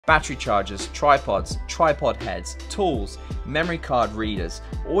Battery chargers, tripods, tripod heads, tools, memory card readers,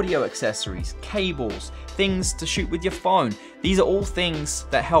 audio accessories, cables, things to shoot with your phone. These are all things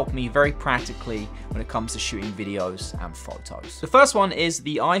that help me very practically when it comes to shooting videos and photos. The first one is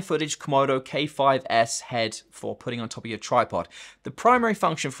the iFootage Komodo K5S head for putting on top of your tripod. The primary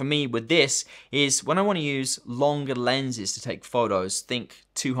function for me with this is when I want to use longer lenses to take photos, think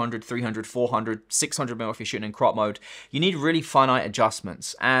 200, 300, 400, 600mm if you're shooting in crop mode, you need really finite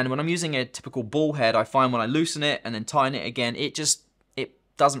adjustments. And when I'm using a typical ball head, I find when I loosen it and then tighten it again, it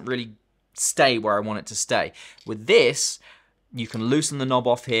doesn't really stay where I want it to stay. With this, you can loosen the knob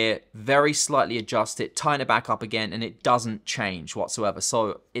off here, very slightly adjust it, tighten it back up again, and it doesn't change whatsoever.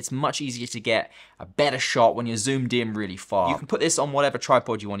 So it's much easier to get a better shot when you're zoomed in really far. You can put this on whatever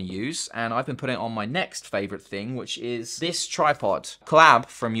tripod you want to use, and I've been putting it on my next favorite thing, which is this tripod. Collab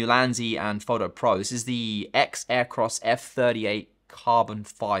from Ulanzi and Photo Pro. This is the X Aircross F38 carbon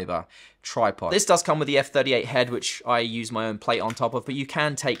fiber tripod. This does come with the F38 head, which I use my own plate on top of, but you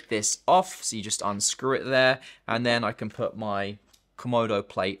can take this off, so you just unscrew it there, and then I can put my Komodo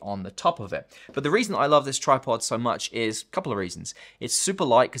plate on the top of it. But the reason I love this tripod so much is a couple of reasons. It's super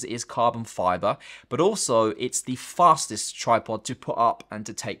light because it is carbon fiber, but also it's the fastest tripod to put up and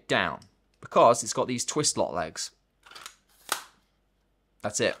to take down because it's got these twist lock legs.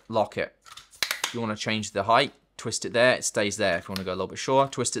 That's it, lock it. If you want to change the height, twist it there, it stays there. If you want to go a little bit shorter,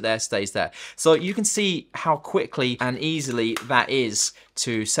 twist it there, stays there. So you can see how quickly and easily that is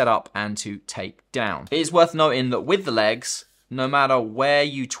to set up and to take down. It is worth noting that with the legs, no matter where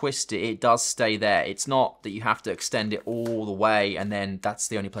you twist it, it does stay there. It's not that you have to extend it all the way and then that's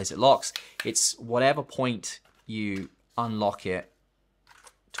the only place it locks. It's whatever point you unlock it,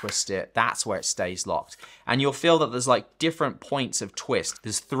 twist it, that's where it stays locked. And you'll feel that there's like different points of twist.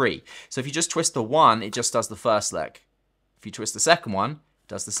 There's 3. So if you just twist the one, it just does the first leg. If you twist the second one, it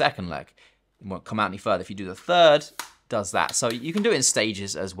does the second leg. It won't come out any further. If you do the third, it does that. So you can do it in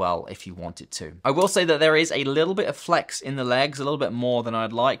stages as well if you wanted to. I will say that there is a little bit of flex in the legs, a little bit more than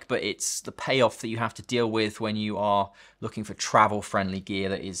I'd like, but it's the payoff that you have to deal with when you are looking for travel-friendly gear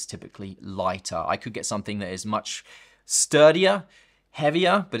that is typically lighter. I could get something that is much sturdier,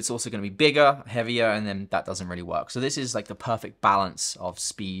 heavier, but it's also going to be bigger, heavier, and then that doesn't really work. So this is like the perfect balance of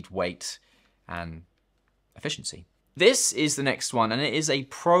speed, weight, and efficiency. This is the next one, and it is a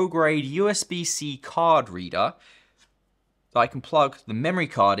ProGrade USB-C card reader that I can plug the memory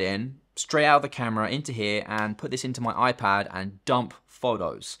card in straight out of the camera into here and put this into my iPad and dump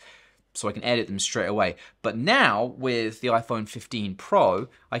photos so I can edit them straight away. But now with the iPhone 15 Pro,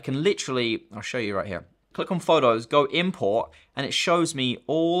 I can literally, I'll show you right here. Click on photos, go import, and it shows me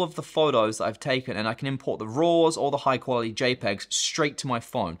all of the photos that I've taken, and I can import the RAWs or the high quality JPEGs straight to my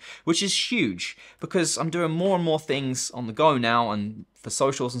phone, which is huge because I'm doing more and more things on the go now and for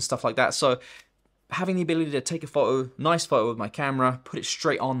socials and stuff like that. So having the ability to take a photo, nice photo with my camera, put it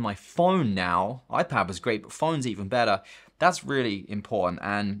straight on my phone now, iPad was great, but phone's even better. That's really important,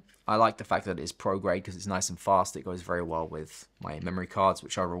 and I like the fact that it is ProGrade because it's nice and fast. It goes very well with my memory cards,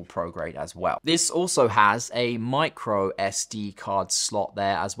 which are all ProGrade as well. This also has a micro SD card slot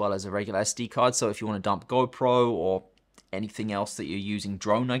there as well as a regular SD card. So if you want to dump GoPro or anything else that you're using,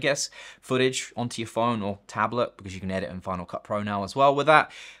 drone, I guess, footage onto your phone or tablet, because you can edit in Final Cut Pro now as well with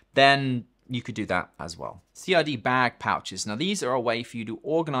that, then you could do that as well. CID bag pouches. Now these are a way for you to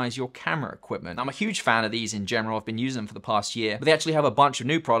organize your camera equipment. I'm a huge fan of these in general. I've been using them for the past year, but they actually have a bunch of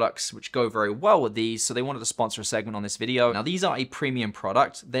new products which go very well with these, so they wanted to sponsor a segment on this video. Now these are a premium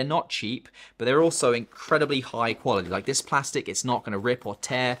product. They're not cheap, but they're also incredibly high quality. Like this plastic, it's not gonna rip or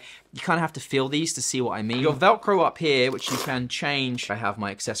tear. You kind of have to feel these to see what I mean. Your Velcro up here, which you can change. I have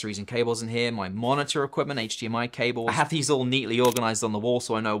my accessories and cables in here, my monitor equipment, HDMI cables. I have these all neatly organized on the wall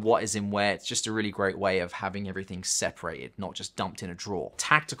so I know what is in where. It's just a really great way of having everything separated, not just dumped in a drawer.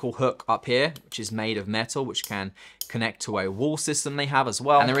 Tactical hook up here, which is made of metal, which can connect to a wall system they have as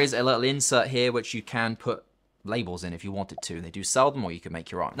well. And there is a little insert here which you can put labels in if you wanted to. They do sell them, or you can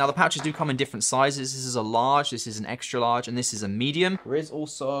make your own. Now the pouches do come in different sizes. This is a large, this is an extra large, and this is a medium. There is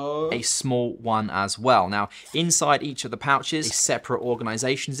also a small one as well. Now inside each of the pouches, a separate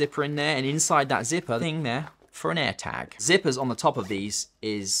organization zipper in there, and inside that zipper thing there for an air tag. Zippers on the top of these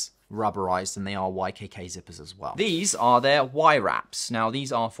is rubberized, and they are YKK zippers as well. These are their Y wraps. Now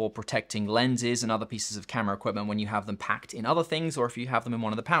these are for protecting lenses and other pieces of camera equipment when you have them packed in other things, or if you have them in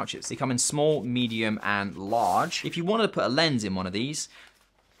one of the pouches. They come in small, medium, and large. If you wanted to put a lens in one of these,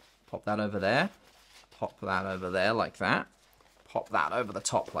 pop that over there, pop that over there like that, pop that over the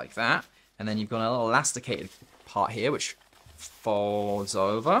top like that, and then you've got a little elasticated part here which folds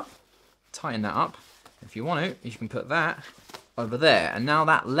over. Tighten that up. If you want to, you can put that over there. And now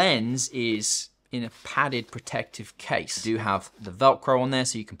that lens is in a padded protective case. You do have the Velcro on there,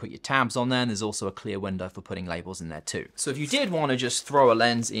 so you can put your tabs on there, and there's also a clear window for putting labels in there too. So if you did want to just throw a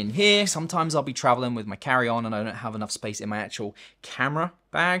lens in here, sometimes I'll be traveling with my carry-on and I don't have enough space in my actual camera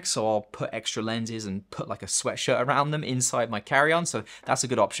bag, so I'll put extra lenses and put like a sweatshirt around them inside my carry-on, so that's a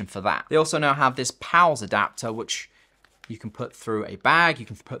good option for that. They also now have this PALS adapter, which you can put through a bag, you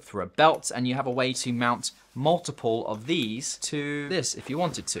can put through a belt, and you have a way to mount multiple of these to this if you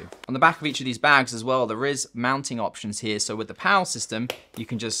wanted to. On the back of each of these bags as well, there is mounting options here. So with the PAL system, you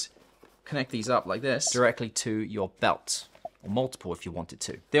can just connect these up like this directly to your belt, or multiple if you wanted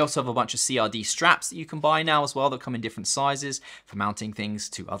to. They also have a bunch of CRD straps that you can buy now as well that come in different sizes for mounting things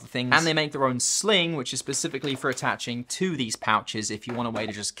to other things. And they make their own sling, which is specifically for attaching to these pouches if you want a way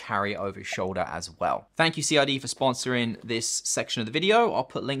to just carry it over your shoulder as well. Thank you CRD for sponsoring this section of the video. I'll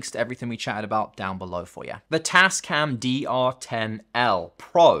put links to everything we chatted about down below for you. The Tascam DR10L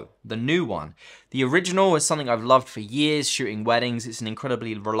Pro, the new one. The original is something I've loved for years, shooting weddings. It's an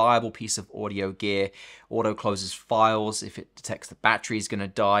incredibly reliable piece of audio gear. Auto closes files. If it detects the battery is going to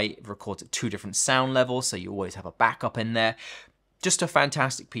die, it records at 2 different sound levels, so you always have a backup in there. Just a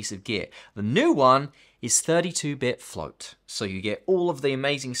fantastic piece of gear. The new one is 32-bit float, so you get all of the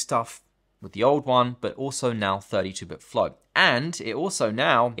amazing stuff with the old one, but also now 32-bit float. And it also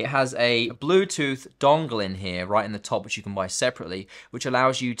now, it has a Bluetooth dongle in here right in the top, which you can buy separately, which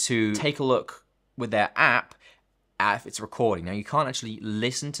allows you to take a look with their app if it's recording. Now you can't actually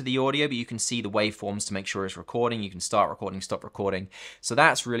listen to the audio, but you can see the waveforms to make sure it's recording. You can start recording, stop recording. So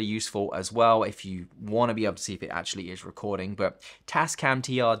that's really useful as well if you want to be able to see if it actually is recording. But Tascam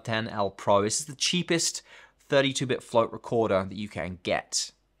TR10L Pro, this is the cheapest 32-bit float recorder that you can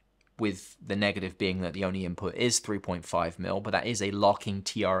get, with the negative being that the only input is 3.5mm, but that is a locking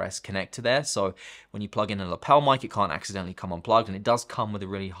TRS connector there, so when you plug in a lapel mic, it can't accidentally come unplugged, and it does come with a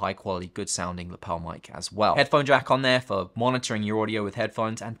really high quality, good sounding lapel mic as well. Headphone jack on there for monitoring your audio with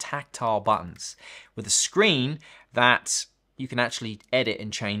headphones, and tactile buttons with a screen that you can actually edit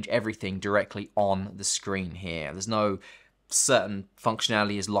and change everything directly on the screen here. There's no certain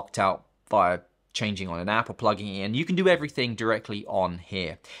functionality is locked out via changing on an app or plugging it in. You can do everything directly on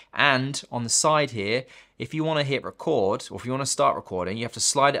here. And on the side here, if you want to hit record, or if you want to start recording, you have to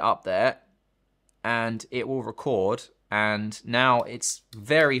slide it up there and it will record. And now it's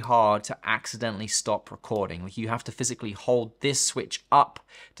very hard to accidentally stop recording. Like, you have to physically hold this switch up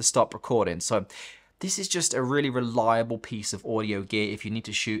to stop recording. So this is just a really reliable piece of audio gear if you need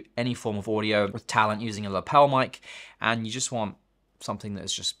to shoot any form of audio with talent using a lapel mic, and you just want something that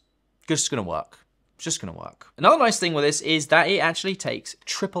is just gonna work. Just gonna work. Another nice thing with this is that it actually takes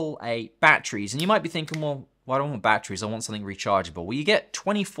AAA batteries. And you might be thinking, well, I don't want batteries, I want something rechargeable. Well, you get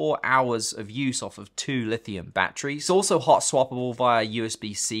 24 hours of use off of 2 lithium batteries. It's also hot swappable via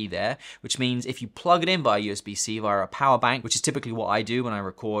USB-C there, which means if you plug it in via USB-C via a power bank, which is typically what I do when I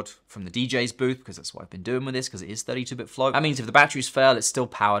record from the DJ's booth, because that's what I've been doing with this, because it is 32-bit float. That means if the batteries fail, it's still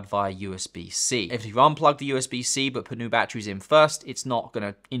powered via USB-C. If you unplug the USB-C but put new batteries in first, it's not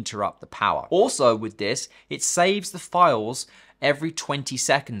gonna interrupt the power. Also with this, it saves the files every 20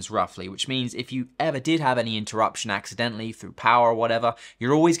 seconds roughly, which means if you ever did have any interruption accidentally through power or whatever,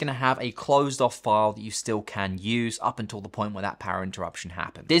 you're always going to have a closed off file that you still can use up until the point where that power interruption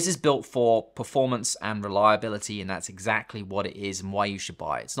happens. This is built for performance and reliability, and that's exactly what it is and why you should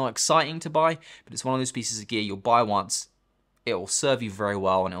buy it. It's not exciting to buy, but it's one of those pieces of gear you'll buy once, it will serve you very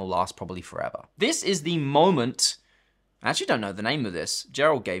well, and it will last probably forever. This is the Moment. I actually don't know the name of this.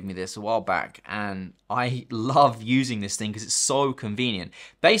 Gerald gave me this a while back, and I love using this thing because it's so convenient.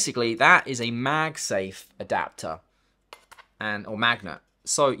 Basically, that is a MagSafe adapter or magnet.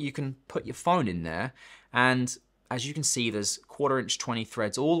 So you can put your phone in there, and as you can see, there's 1/4" 20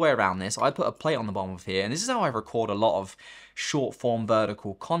 threads all the way around this. I put a plate on the bottom of here, and this is how I record a lot of short form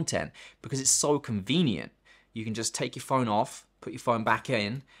vertical content because it's so convenient. You can just take your phone off, put your phone back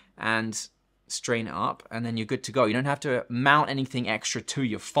in, and strain it up, and then you're good to go. You don't have to mount anything extra to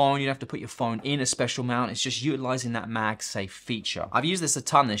your phone. You don't have to put your phone in a special mount. It's just utilizing that MagSafe feature. I've used this a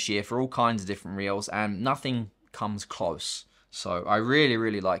ton this year for all kinds of different reels, and nothing comes close. So I really,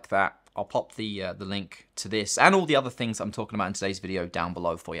 really like that. I'll pop the link to this and all the other things I'm talking about in today's video down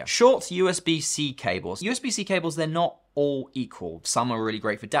below for you. Short USB-C cables. USB-C cables, they're not all equal. Some are really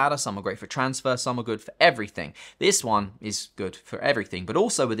great for data, some are great for transfer, some are good for everything. This one is good for everything, but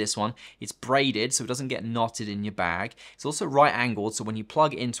also with this one, it's braided so it doesn't get knotted in your bag. It's also right angled, so when you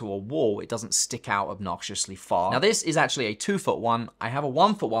plug it into a wall, it doesn't stick out obnoxiously far. Now this is actually a 2-foot one. I have a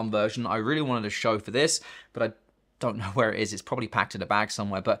 1-foot one version I really wanted to show for this, but I don't know where it is. It's probably packed in a bag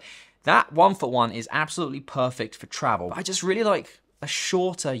somewhere, but that 1-foot is absolutely perfect for travel. I just really like a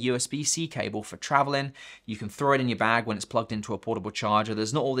shorter USB-C cable for traveling. You can throw it in your bag when it's plugged into a portable charger.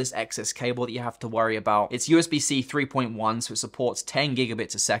 There's not all this excess cable that you have to worry about. It's USB-C 3.1, so it supports 10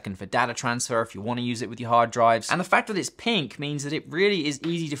 gigabits a second for data transfer if you want to use it with your hard drives. And the fact that it's pink means that it really is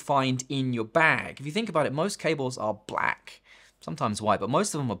easy to find in your bag. If you think about it, most cables are black, sometimes white, but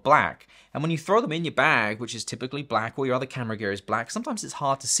most of them are black. And when you throw them in your bag, which is typically black, or your other camera gear is black, sometimes it's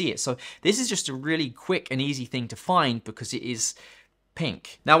hard to see it. So this is just a really quick and easy thing to find because it is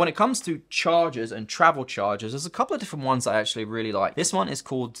pink. Now, when it comes to chargers and travel chargers, there's a couple of different ones I actually really like. This one is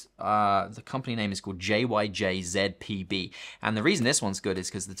called, the company name is called JYJZPB. And the reason this one's good is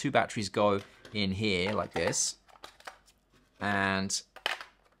because the 2 batteries go in here like this. And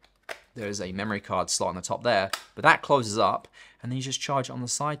there's a memory card slot on the top there, but that closes up and then you just charge it on the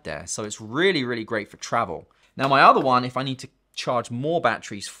side there. So it's really, really great for travel. Now, my other one, if I need to charge more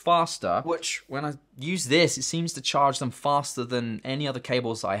batteries faster, which when I use this, it seems to charge them faster than any other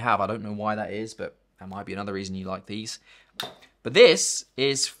cables I have. I don't know why that is, but that might be another reason you like these. But this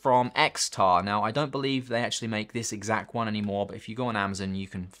is from Xtar. Now, I don't believe they actually make this exact one anymore, but if you go on Amazon, you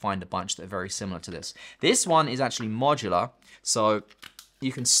can find a bunch that are very similar to this. This one is actually modular, so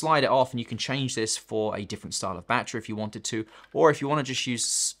you can slide it off and you can change this for a different style of battery if you wanted to, or if you want to just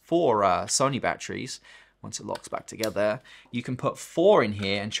use 4 Sony batteries. Once it locks back together, you can put 4 in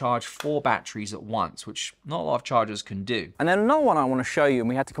here and charge 4 batteries at once, which not a lot of chargers can do. And then another one I want to show you, and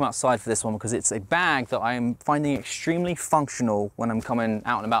we had to come outside for this one because it's a bag that I am finding extremely functional when I'm coming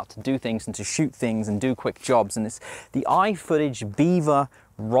out and about to do things and to shoot things and do quick jobs, and it's the iFootage Beaver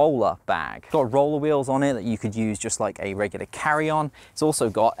roller bag. It's got roller wheels on it that you could use just like a regular carry-on. It's also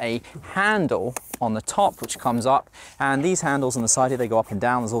got a handle on the top which comes up, and these handles on the side here, they go up and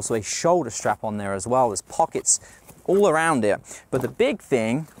down. There's also a shoulder strap on there as well. There's pockets all around it. But the big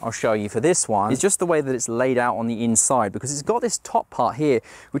thing I'll show you for this one is just the way that it's laid out on the inside, because it's got this top part here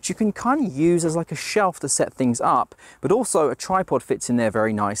which you can kind of use as like a shelf to set things up, but also a tripod fits in there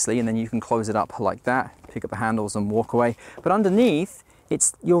very nicely, and then you can close it up like that, pick up the handles and walk away. But underneath,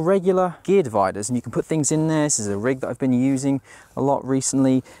 it's your regular gear dividers, and you can put things in there. This is a rig that I've been using a lot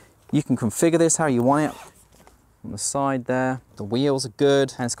recently. You can configure this how you want it. On the side there, the wheels are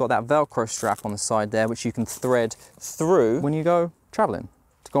good, and it's got that Velcro strap on the side there, which you can thread through when you go traveling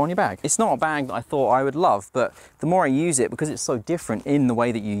to go on your bag. It's not a bag that I thought I would love, but the more I use it, because it's so different in the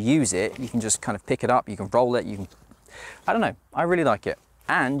way that you use it, you can just kind of pick it up, you can roll it, you can, I don't know, I really like it.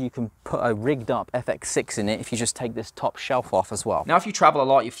 And you can put a rigged up FX6 in it if you just take this top shelf off as well. Now, if you travel a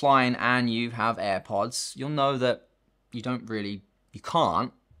lot, you're flying and you have AirPods, you'll know that you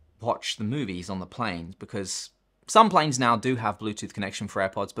can't watch the movies on the planes, because some planes now do have Bluetooth connection for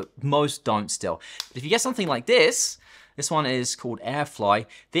AirPods, but most don't still. But if you get something like this one is called AirFly.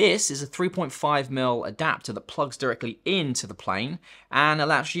 This is a 3.5mm adapter that plugs directly into the plane and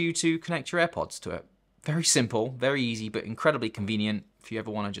allows you to connect your AirPods to it. Very simple, very easy, but incredibly convenient. If you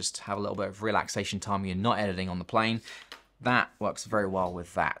ever want to just have a little bit of relaxation time when you're not editing on the plane, that works very well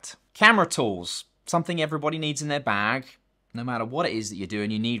with that. Camera tools, something everybody needs in their bag. No matter what it is that you're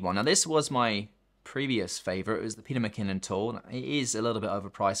doing, you need one. Now, this was my previous favorite. It was the Peter McKinnon tool. It is a little bit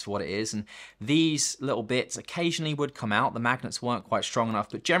overpriced for what it is, and these little bits occasionally would come out. The magnets weren't quite strong enough,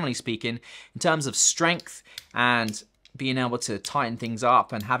 but generally speaking, in terms of strength and being able to tighten things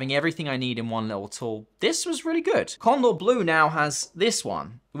up and having everything I need in one little tool, this was really good. Condor Blue now has this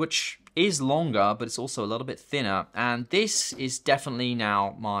one, which is longer, but it's also a little bit thinner, and this is definitely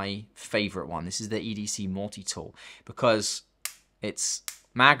now my favorite one. This is the EDC multi-tool, because it's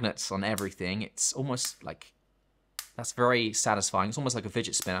magnets on everything. It's almost like, that's very satisfying. It's almost like a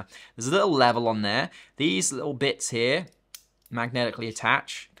fidget spinner. There's a little level on there. These little bits here magnetically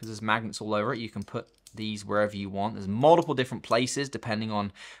attach, because there's magnets all over it. You can put these wherever you want. There's multiple different places depending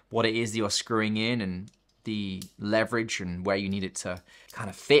on what it is that you're screwing in and the leverage and where you need it to kind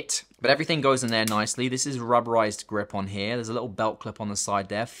of fit. But everything goes in there nicely. This is rubberized grip on here. There's a little belt clip on the side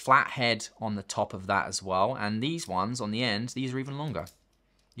there, flat head on the top of that as well. And these ones on the end, these are even longer.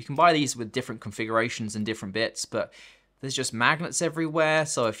 You can buy these with different configurations and different bits, but there's just magnets everywhere.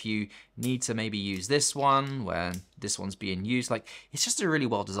 So if you need to maybe use this one where this one's being used, like, it's just a really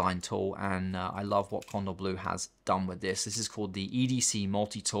well designed tool, and I love what Condor Blue has done with this. This is called the EDC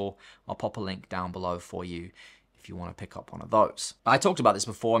multi-tool. I'll pop a link down below for you if you want to pick up one of those. I talked about this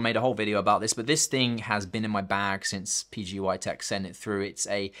before, I made a whole video about this, but this thing has been in my bag since PGY Tech sent it through. It's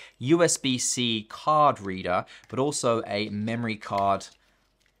a USB-C card reader, but also a memory card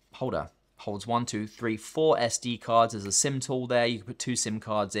holder. Holds 1, 2, 3, 4 SD cards. There's a SIM tool there. You can put 2 SIM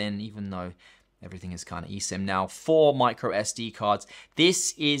cards in, even though Everything is kind of eSIM. Now, for micro SD cards,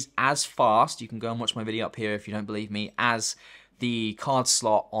 this is as fast, you can go and watch my video up here if you don't believe me, as the card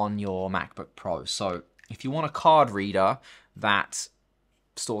slot on your MacBook Pro. So if you want a card reader that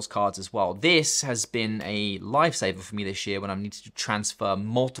stores cards as well, this has been a lifesaver for me this year when I needed to transfer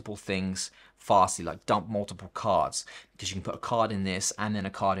multiple things fastly, like dump multiple cards, because you can put a card in this and then a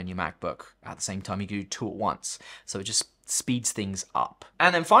card in your MacBook at the same time. You can do two at once. So it just speeds things up.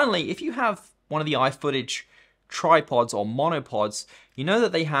 And then finally, if you have one of the iFootage tripods or monopods, you know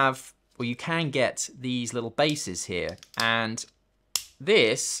that they have, or you can get these little bases here. And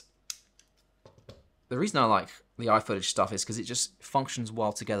this, the reason I like the iFootage stuff is because it just functions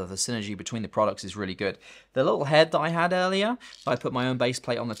well together. The synergy between the products is really good. The little head that I had earlier, I put my own base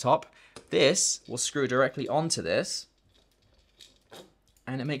plate on the top. This will screw directly onto this,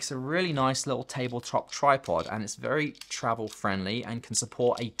 and it makes a really nice little tabletop tripod, and it's very travel friendly and can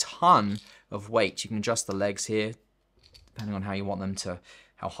support a ton of weight. You can adjust the legs here depending on how you want them to,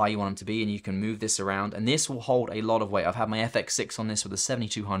 how high you want them to be, and you can move this around, and this will hold a lot of weight. I've had my FX6 on this with a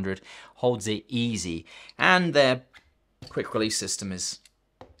 7200, holds it easy, and their quick release system is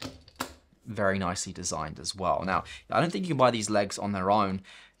very nicely designed as well. Now, I don't think you can buy these legs on their own.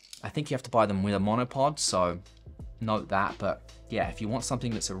 I think you have to buy them with a monopod, so note that. But yeah, if you want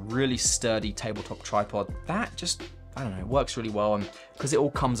something that's a really sturdy tabletop tripod, that just, I don't know, it works really well. And because it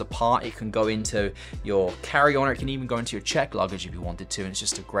all comes apart, it can go into your carry-on, or it can even go into your check luggage if you wanted to, and it's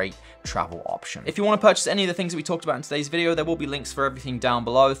just a great travel option. If you want to purchase any of the things that we talked about in today's video, there will be links for everything down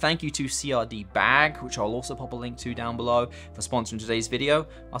below. Thank you to CRD Bag, which I'll also pop a link to down below, for sponsoring today's video.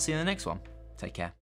 I'll see you in the next one. Take care.